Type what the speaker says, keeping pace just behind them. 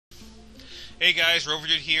Hey guys,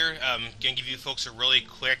 Roverdude here. Gonna give you folks a really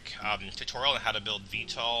quick tutorial on how to build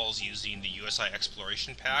VTOLs using the USI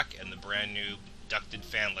Exploration Pack and the brand new ducted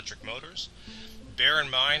fan electric motors. Bear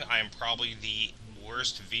in mind, I am probably the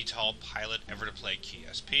worst VTOL pilot ever to play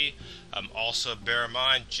KSP. Also, bear in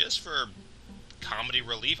mind, just for comedy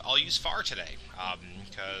relief, I'll use FAR today.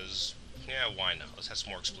 Because, yeah, why not? Let's have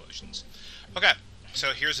some more explosions. Okay,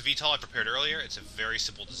 so here's a VTOL I prepared earlier. It's a very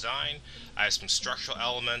simple design. I have some structural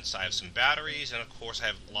elements, I have some batteries, and of course I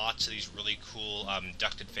have lots of these really cool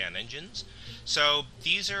ducted fan engines. So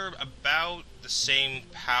these are about the same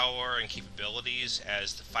power and capabilities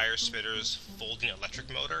as the Fire Spitter's folding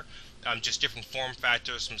electric motor. Just different form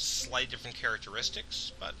factors, some slight different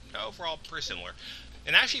characteristics, but overall pretty similar.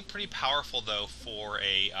 And actually pretty powerful though for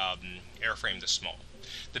a airframe this small.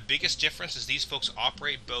 The biggest difference is these folks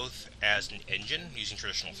operate both as an engine using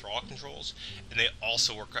traditional throttle controls, and they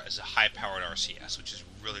also work as a high-powered RCS, which is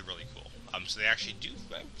really, really cool. So they actually do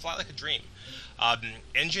fly like a dream.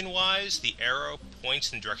 Engine-wise, the arrow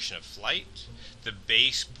points in the direction of flight. The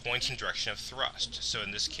base points in the direction of thrust. So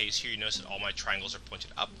in this case here, you notice that all my triangles are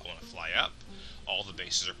pointed up. I want to fly up. All the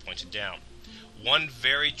bases are pointed down. One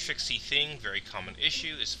very tricksy thing, very common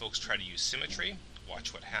issue, is folks try to use symmetry.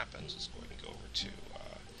 Watch what happens. Let's go ahead and go over to...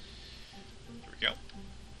 here we go.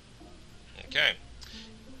 Okay.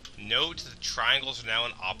 Note that the triangles are now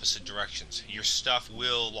in opposite directions. Your stuff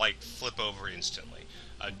will, flip over instantly.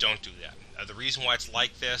 Don't do that. The reason why it's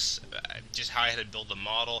like this, just how I had to build the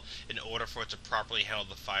model, in order for it to properly handle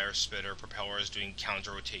the fire spitter, propellers doing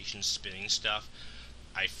counter-rotation, spinning stuff,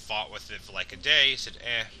 I fought with it for like a day, said,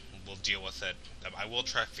 we'll deal with it. I will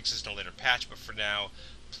try to fix this in a later patch, but for now,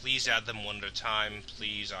 please add them one at a time.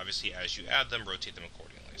 Please, obviously, as you add them, rotate them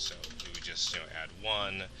accordingly. So we would just, add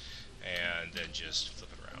one, and then just flip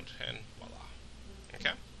it around, and voila.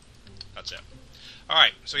 Okay, that's it. All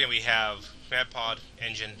right. So again, we have pod,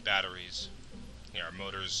 engine, batteries, our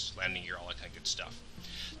motors, landing gear, all that kind of good stuff.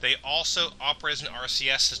 They also operate as an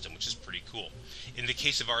RCS system, which is pretty cool. In the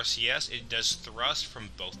case of RCS, it does thrust from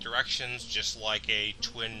both directions, just like a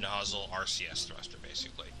twin nozzle RCS thruster,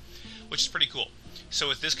 basically, which is pretty cool. So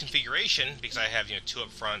with this configuration, because I have two up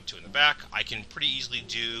front, two in the back, I can pretty easily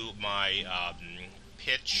do my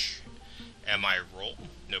pitch and my roll,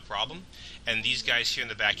 no problem. And these guys here in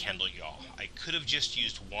the back handle yaw. I could have just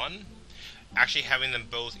used one. Actually, having them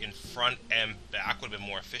both in front and back would have been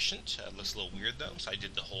more efficient. It looks a little weird though, so I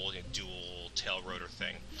did the whole dual tail rotor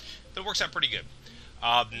thing. But it works out pretty good.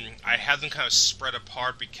 I have them kind of spread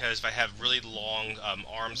apart because if I have really long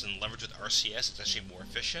arms and leverage with RCS, it's actually more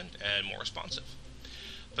efficient and more responsive.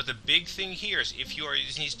 But the big thing here is if you are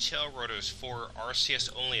using these tail rotors for RCS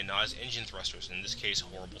only and not as engine thrusters, in this case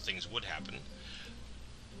horrible things would happen,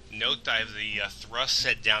 note that I have the thrust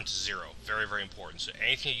set down to 0. Very, very important. So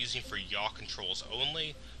anything you're using for yaw controls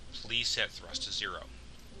only, please set thrust to 0.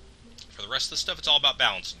 For the rest of the stuff, it's all about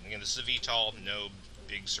balancing. Again, this is a VTOL, no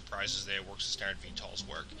big surprises there. It works as standard VTOLs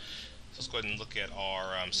work. So let's go ahead and look at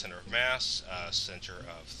our center of mass, center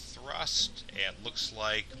of thrust, and it looks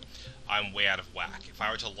like I'm way out of whack. If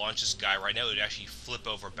I were to launch this guy right now, it would actually flip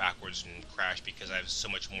over backwards and crash because I have so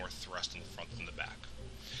much more thrust in the front than the back.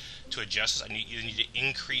 To adjust this, I either need to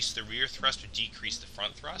increase the rear thrust or decrease the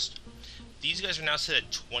front thrust. These guys are now set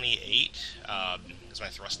at 28 as my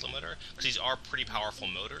thrust limiter, because these are pretty powerful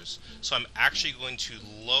motors. So I'm actually going to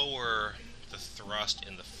lower the thrust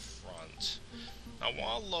in the front. I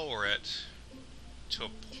want to lower it to a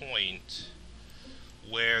point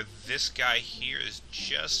where this guy here is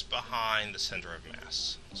just behind the center of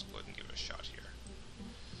mass. Let's go ahead and give it a shot here.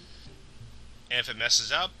 And if it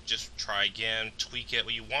messes up, just try again, tweak it.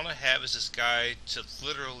 What you want to have is this guy to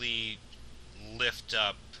literally lift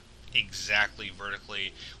up exactly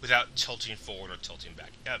vertically without tilting forward or tilting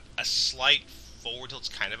back. A slight forward tilt's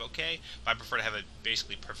kind of okay, but I prefer to have it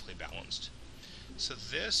basically perfectly balanced. So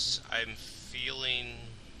this I'm feeling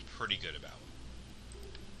pretty good about.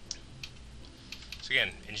 So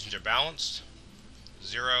again, engines are balanced.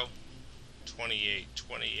 0, 28,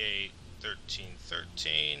 28, 13,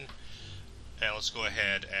 13. And let's go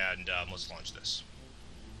ahead and let's launch this.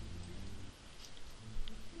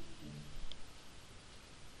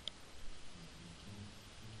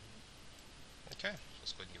 Okay,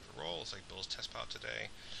 let's go ahead and give it a roll. It's like Bill's test pilot today.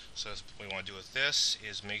 So what we want to do with this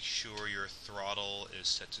is make sure your throttle is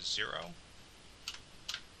set to 0.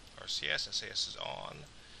 RCS, SAS is on.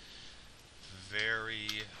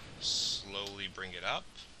 Very slowly bring it up.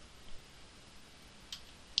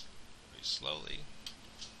 Very slowly.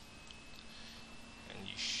 And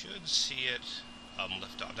you should see it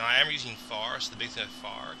lift off. Now I am using FAR, so the big thing with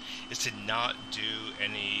FAR is to not do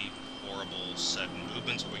any horrible sudden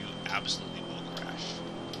movements or you absolutely will crash.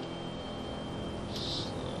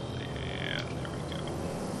 Slowly, and there we go.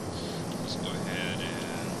 Let's go ahead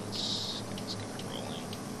and let's get this guy rolling.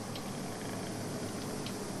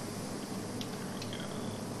 There we go.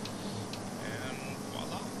 And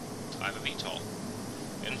voila. I have a VTOL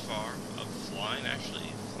in FAR of flying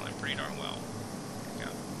pretty darn well. There we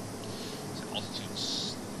go. So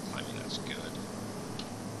altitude's climbing, that's good.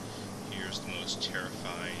 Here's the most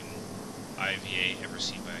terrifying IVA ever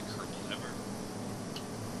seen by a Kerbal ever.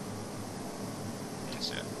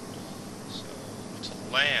 That's it. So to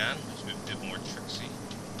land, it's a bit more tricksy.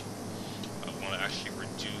 I want to actually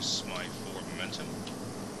reduce my forward momentum.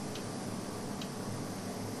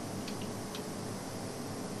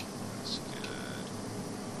 That's good.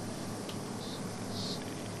 So let's see.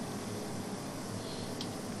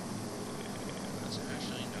 Yeah, that's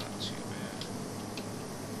actually not too bad.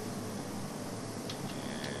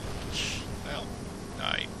 Well,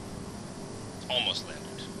 I almost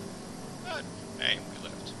landed, but hey, we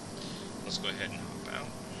lived. Let's go ahead and hop out.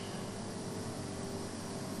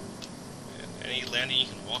 And any landing you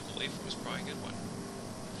can walk away from is probably a good one.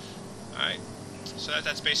 Alright, so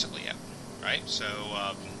that's basically it. Right, so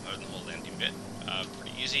other than the whole landing bit,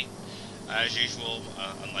 pretty easy. As usual,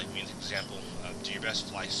 unlike me in the example, do your best,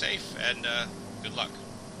 fly safe, and good luck.